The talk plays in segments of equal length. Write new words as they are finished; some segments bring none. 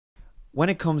When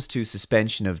it comes to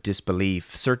suspension of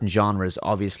disbelief, certain genres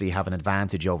obviously have an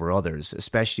advantage over others,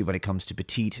 especially when it comes to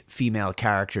petite female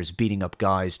characters beating up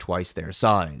guys twice their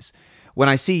size. When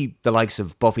I see the likes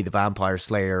of Buffy the Vampire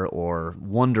Slayer or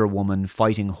Wonder Woman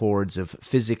fighting hordes of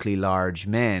physically large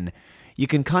men, you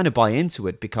can kind of buy into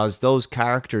it because those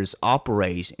characters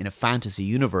operate in a fantasy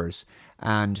universe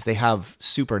and they have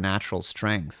supernatural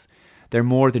strength. They're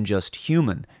more than just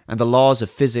human, and the laws of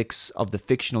physics of the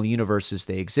fictional universes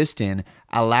they exist in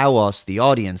allow us, the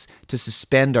audience, to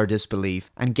suspend our disbelief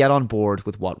and get on board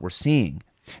with what we're seeing.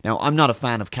 Now, I'm not a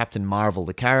fan of Captain Marvel,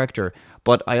 the character,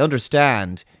 but I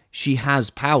understand she has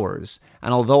powers,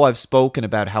 and although I've spoken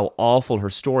about how awful her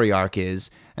story arc is,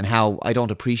 and how I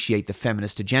don't appreciate the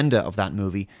feminist agenda of that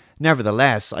movie,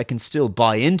 nevertheless, I can still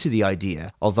buy into the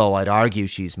idea, although I'd argue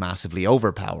she's massively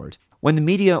overpowered. When the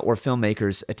media or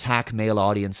filmmakers attack male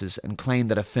audiences and claim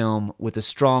that a film with a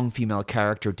strong female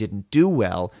character didn't do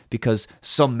well because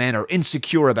some men are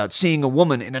insecure about seeing a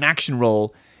woman in an action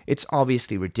role, it's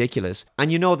obviously ridiculous.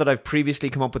 And you know that I've previously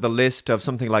come up with a list of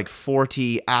something like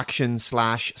 40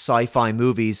 action/sci-fi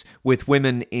movies with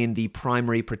women in the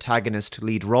primary protagonist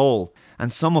lead role,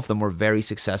 and some of them were very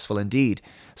successful indeed.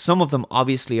 Some of them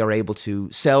obviously are able to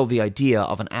sell the idea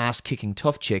of an ass-kicking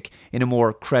tough chick in a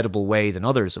more credible way than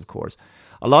others, of course.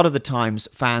 A lot of the times,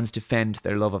 fans defend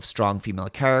their love of strong female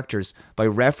characters by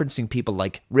referencing people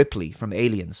like Ripley from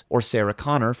Aliens or Sarah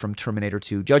Connor from Terminator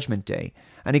 2 Judgment Day.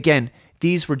 And again,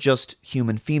 these were just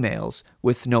human females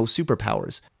with no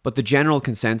superpowers. But the general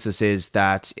consensus is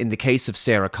that in the case of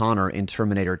Sarah Connor in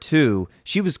Terminator 2,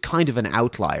 she was kind of an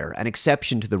outlier, an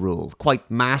exception to the rule, quite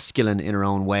masculine in her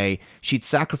own way. She'd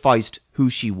sacrificed who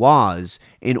she was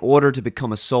in order to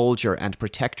become a soldier and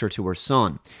protector to her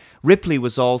son. Ripley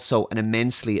was also an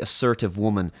immensely assertive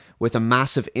woman with a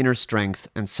massive inner strength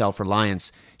and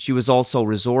self-reliance. She was also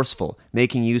resourceful,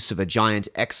 making use of a giant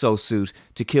exosuit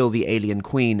to kill the alien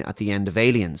queen at the end of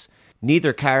Aliens.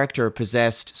 Neither character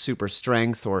possessed super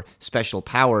strength or special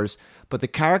powers, but the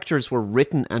characters were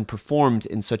written and performed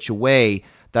in such a way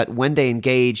that when they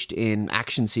engaged in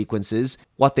action sequences,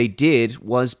 what they did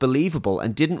was believable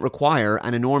and didn't require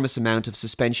an enormous amount of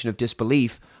suspension of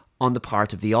disbelief on the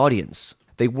part of the audience.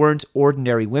 They weren't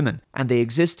ordinary women, and they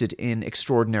existed in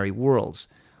extraordinary worlds.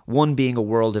 One being a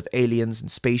world of aliens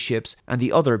and spaceships, and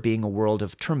the other being a world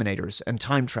of Terminators and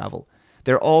time travel.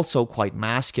 They're also quite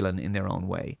masculine in their own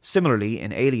way. Similarly,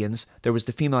 in Aliens, there was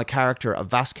the female character of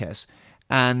Vasquez,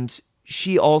 and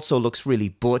she also looks really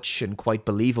butch and quite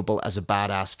believable as a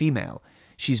badass female.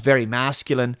 She's very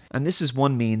masculine, and this is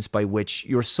one means by which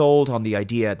you're sold on the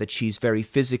idea that she's very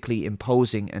physically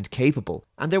imposing and capable.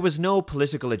 And there was no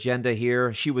political agenda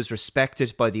here. She was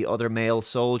respected by the other male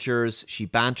soldiers. She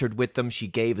bantered with them. She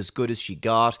gave as good as she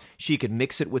got. She could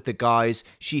mix it with the guys.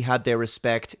 She had their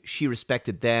respect. She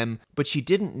respected them. But she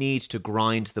didn't need to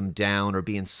grind them down or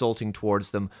be insulting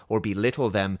towards them or belittle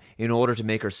them in order to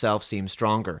make herself seem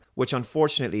stronger, which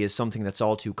unfortunately is something that's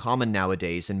all too common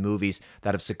nowadays in movies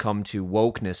that have succumbed to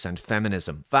wokeness and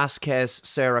feminism. Vasquez,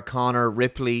 Sarah Connor,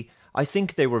 Ripley, I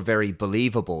think they were very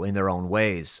believable in their own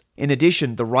ways. In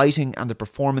addition, the writing and the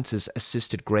performances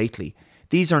assisted greatly.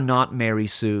 These are not Mary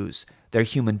Sues. They're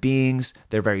human beings,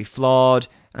 they're very flawed,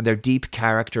 and they're deep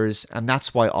characters, and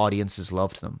that's why audiences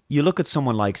loved them. You look at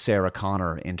someone like Sarah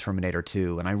Connor in Terminator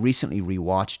 2, and I recently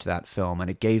rewatched that film, and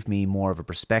it gave me more of a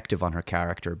perspective on her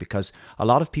character, because a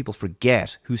lot of people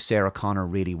forget who Sarah Connor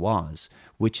really was,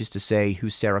 which is to say, who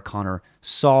Sarah Connor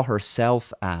saw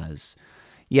herself as.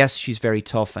 Yes, she's very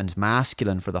tough and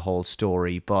masculine for the whole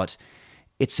story, but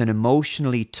it's an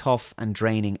emotionally tough and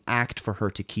draining act for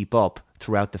her to keep up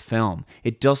throughout the film.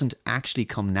 It doesn't actually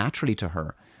come naturally to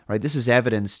her. Right? This is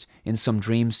evidenced in some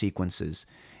dream sequences.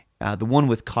 The one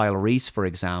with Kyle Reese, for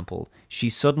example, she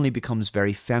suddenly becomes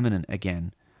very feminine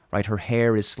again. Right? Her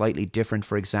hair is slightly different,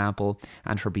 for example,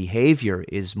 and her behavior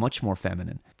is much more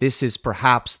feminine. This is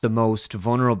perhaps the most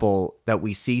vulnerable that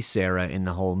we see Sarah in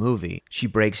the whole movie. She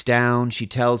breaks down, she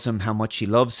tells him how much she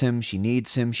loves him, she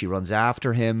needs him, she runs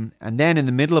after him, and then in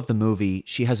the middle of the movie,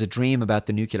 she has a dream about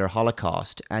the nuclear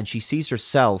holocaust, and she sees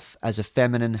herself as a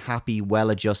feminine, happy,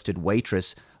 well-adjusted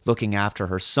waitress looking after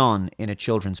her son in a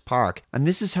children's park. And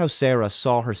this is how Sarah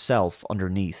saw herself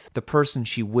underneath, the person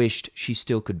she wished she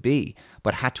still could be,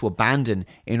 but had to abandon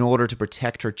in order to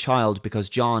protect her child because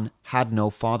John had no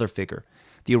father figure.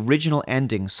 The original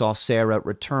ending saw Sarah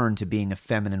return to being a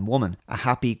feminine woman, a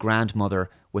happy grandmother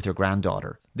with her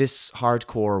granddaughter. This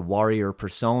hardcore warrior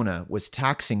persona was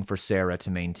taxing for Sarah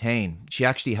to maintain. She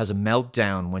actually has a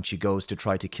meltdown when she goes to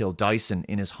try to kill Dyson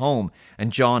in his home,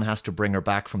 and John has to bring her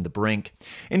back from the brink.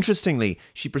 Interestingly,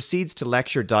 she proceeds to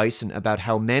lecture Dyson about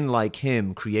how men like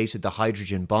him created the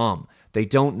hydrogen bomb. They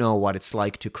don't know what it's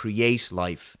like to create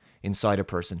life inside a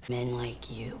person. Men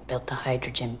like you built the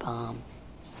hydrogen bomb.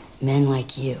 Men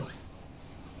like you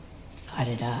thought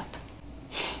it up.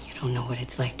 You don't know what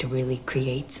it's like to really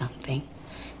create something,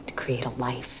 to create a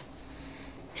life.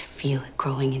 Feel it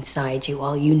growing inside you.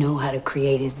 All you know how to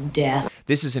create is death.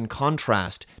 This is in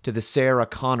contrast to the Sarah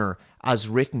Connor as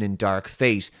written in Dark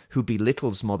Fate, who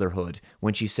belittles motherhood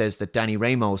when she says that Danny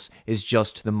Ramos is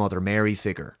just the Mother Mary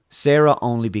figure. Sarah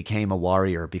only became a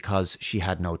warrior because she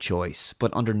had no choice,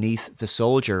 but underneath the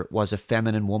soldier was a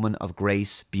feminine woman of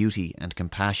grace, beauty, and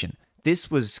compassion.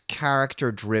 This was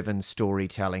character-driven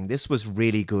storytelling. This was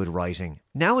really good writing.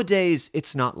 Nowadays,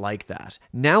 it's not like that.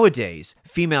 Nowadays,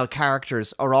 female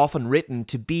characters are often written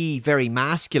to be very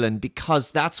masculine because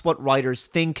that's what writers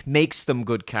think makes them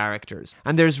good characters.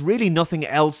 And there's really nothing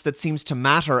else that seems to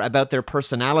matter about their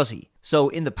personality. So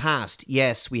in the past,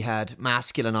 yes, we had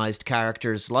masculinized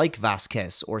characters like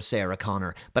Vasquez or Sarah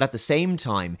Connor, but at the same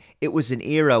time, it was an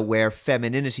era where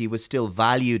femininity was still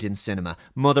valued in cinema.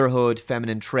 Motherhood,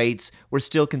 feminine traits were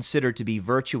still considered to be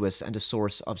virtuous and a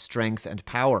source of strength and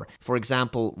power. For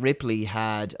example, Ripley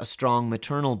had a strong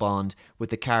maternal bond with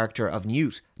the character of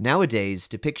Newt. Nowadays,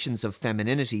 depictions of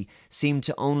femininity seem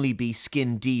to only be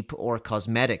skin deep or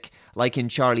cosmetic, like in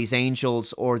Charlie's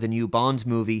Angels or the new Bond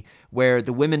movie, where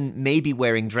the women may be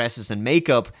wearing dresses and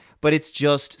makeup, but it's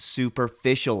just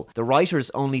superficial. The writers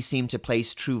only seem to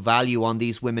place true value on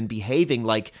these women behaving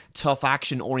like tough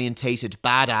action-orientated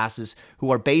badasses who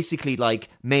are basically like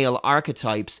male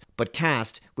archetypes, but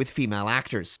cast with female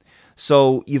actors.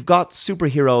 So you've got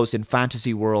superheroes in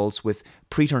fantasy worlds with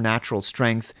preternatural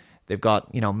strength. They've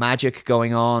got, magic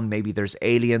going on. Maybe there's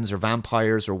aliens or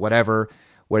vampires or whatever,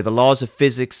 where the laws of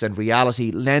physics and reality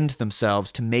lend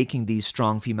themselves to making these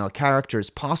strong female characters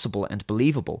possible and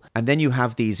believable. And then you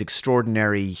have these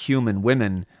extraordinary human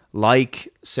women like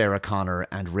Sarah Connor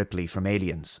and Ripley from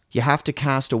Aliens. You have to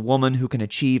cast a woman who can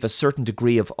achieve a certain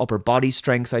degree of upper body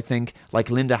strength, I think, like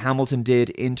Linda Hamilton did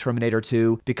in Terminator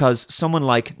 2, because someone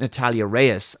like Natalia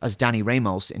Reyes as Danny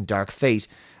Ramos in Dark Fate,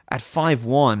 at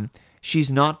 5'1",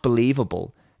 she's not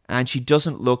believable. And she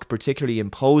doesn't look particularly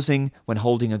imposing when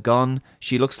holding a gun.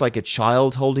 She looks like a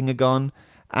child holding a gun.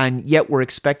 And yet we're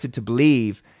expected to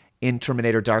believe in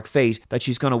Terminator Dark Fate that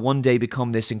she's going to one day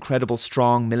become this incredible,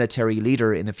 strong military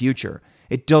leader in the future.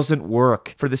 It doesn't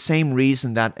work for the same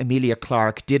reason that Emilia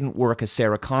Clarke didn't work as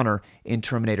Sarah Connor in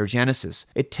Terminator Genesis.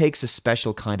 It takes a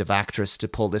special kind of actress to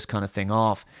pull this kind of thing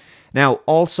off. Now,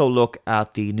 also look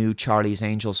at the new Charlie's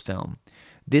Angels film.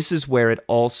 This is where it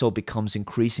also becomes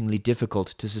increasingly difficult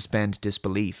to suspend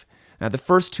disbelief. Now, the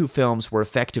first two films were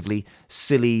effectively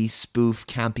silly, spoof,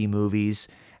 campy movies,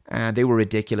 and they were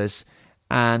ridiculous.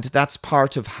 And that's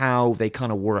part of how they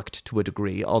kind of worked to a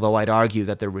degree, although I'd argue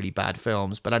that they're really bad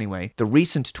films. But anyway, the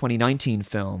recent 2019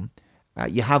 film,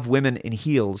 you have women in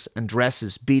heels and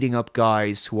dresses beating up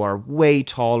guys who are way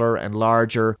taller and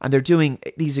larger, and they're doing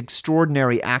these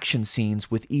extraordinary action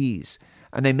scenes with ease.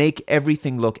 And they make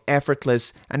everything look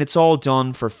effortless, and it's all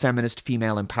done for feminist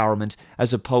female empowerment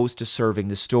as opposed to serving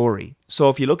the story. So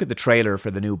if you look at the trailer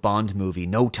for the new Bond movie,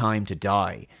 No Time to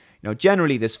Die,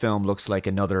 generally this film looks like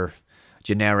another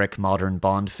generic modern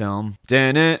Bond film.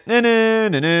 Does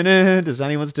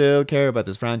anyone still care about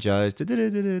this franchise?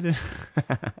 There's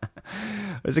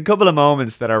a couple of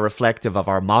moments that are reflective of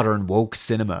our modern woke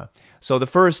cinema. So the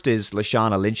first is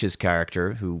Lashana Lynch's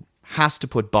character, who has to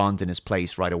put Bond in his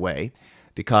place right away,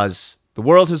 because the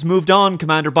world has moved on,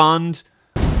 Commander Bond.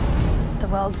 The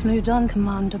world's moved on,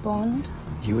 Commander Bond.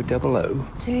 You were 00?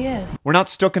 2 years. We're not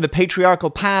stuck in the patriarchal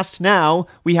past now.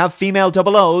 We have female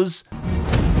 00s.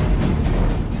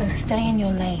 So stay in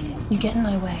your lane. You get in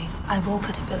my way, I will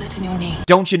put a bullet in your knee.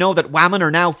 Don't you know that women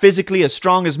are now physically as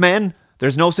strong as men?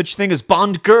 There's no such thing as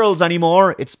Bond girls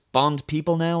anymore. It's Bond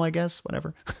people now, I guess.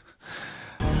 Whatever.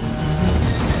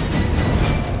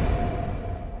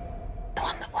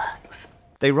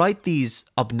 They write these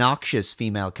obnoxious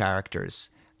female characters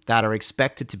that are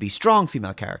expected to be strong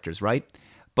female characters, right?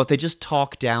 But they just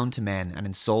talk down to men and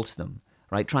insult them,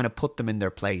 right? Trying to put them in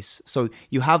their place. So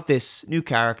you have this new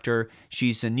character.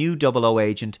 She's a new 00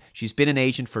 agent. She's been an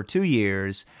agent for 2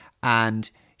 years. And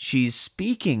she's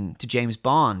speaking to James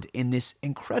Bond in this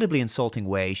incredibly insulting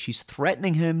way. She's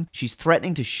threatening him. She's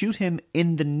threatening to shoot him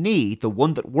in the knee, the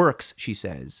one that works, she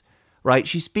says. right?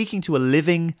 She's speaking to a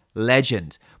living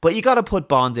legend. But you gotta put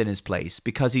Bond in his place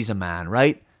because he's a man,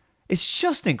 right? It's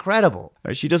just incredible.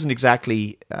 She doesn't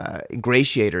exactly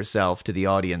ingratiate herself to the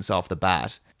audience off the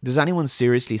bat. Does anyone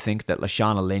seriously think that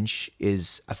Lashana Lynch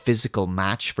is a physical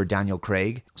match for Daniel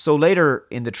Craig? So later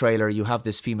in the trailer, you have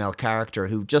this female character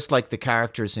who, just like the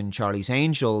characters in Charlie's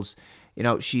Angels, you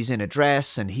know, she's in a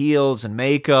dress and heels and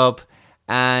makeup.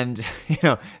 And, you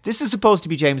know, this is supposed to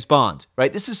be James Bond,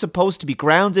 right? This is supposed to be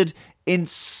grounded in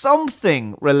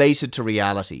something related to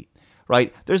reality,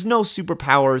 right? There's no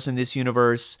superpowers in this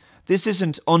universe. This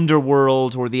isn't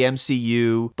Underworld or the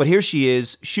MCU, but here she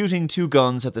is shooting two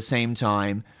guns at the same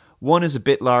time. One is a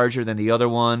bit larger than the other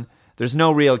one. There's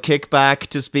no real kickback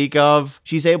to speak of.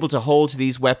 She's able to hold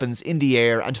these weapons in the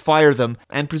air and fire them,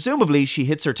 and presumably she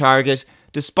hits her target,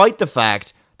 despite the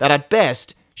fact that at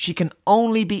best she can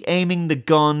only be aiming the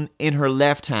gun in her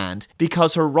left hand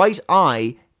because her right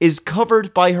eye is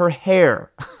covered by her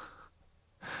hair.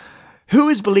 Who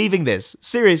is believing this?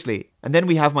 Seriously. And then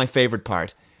we have my favourite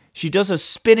part. She does a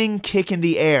spinning kick in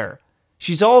the air.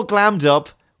 She's all glammed up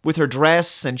with her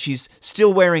dress and she's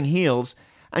still wearing heels,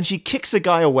 and she kicks a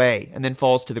guy away and then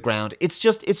falls to the ground. It's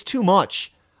too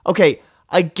much. Okay,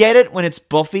 I get it when it's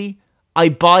Buffy. I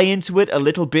buy into it a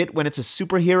little bit when it's a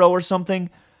superhero or something.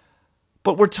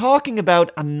 But we're talking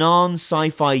about a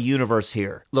non-sci-fi universe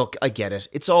here. Look, I get it.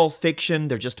 It's all fiction,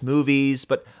 they're just movies,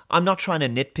 but I'm not trying to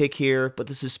nitpick here, but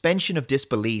the suspension of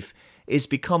disbelief is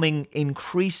becoming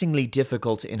increasingly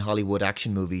difficult in Hollywood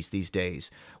action movies these days,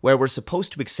 where we're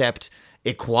supposed to accept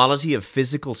equality of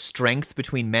physical strength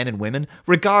between men and women,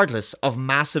 regardless of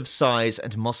massive size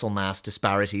and muscle mass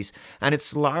disparities, and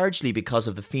it's largely because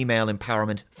of the female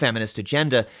empowerment feminist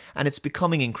agenda, and it's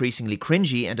becoming increasingly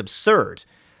cringy and absurd.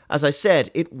 As I said,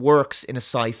 it works in a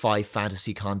sci-fi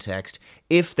fantasy context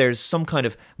if there's some kind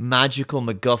of magical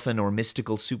MacGuffin or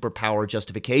mystical superpower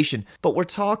justification, but we're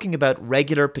talking about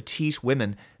regular petite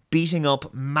women beating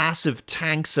up massive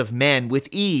tanks of men with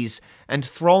ease and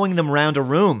throwing them around a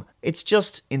room. It's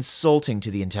just insulting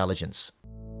to the intelligence.